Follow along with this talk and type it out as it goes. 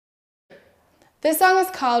This song is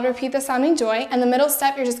called Repeat the Sounding Joy, and the middle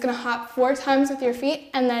step you're just going to hop 4 times with your feet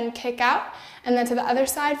and then kick out, and then to the other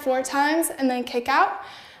side 4 times and then kick out.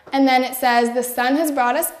 And then it says, the sun has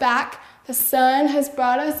brought us back, the sun has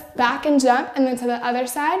brought us back, and jump, and then to the other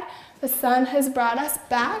side, the sun has brought us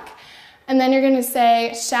back. And then you're going to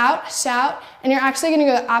say shout, shout, and you're actually going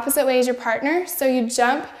to go the opposite way as your partner. So you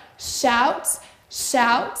jump, shout,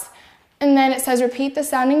 shout, and then it says repeat the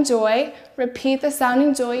sounding joy, repeat the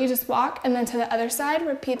sounding joy. You just walk, and then to the other side,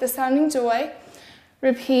 repeat the sounding joy,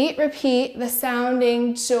 repeat, repeat the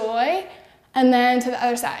sounding joy, and then to the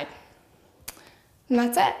other side. And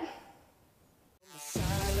that's it.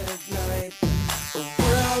 Silent night, a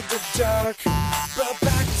world of dark, brought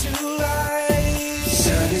back to life. The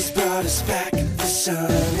sun has brought us back, the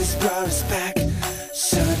sun has brought us back,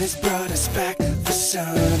 sun has brought us back, the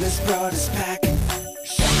sun has brought us back.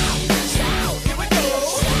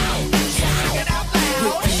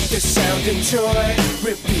 Repeat the sound and joy,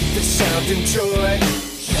 repeat the sound and joy.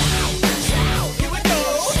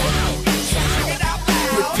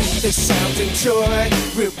 Repeat the sound and joy,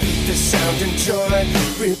 repeat the sound and joy.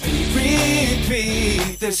 Repeat,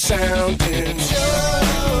 repeat the sound and joy.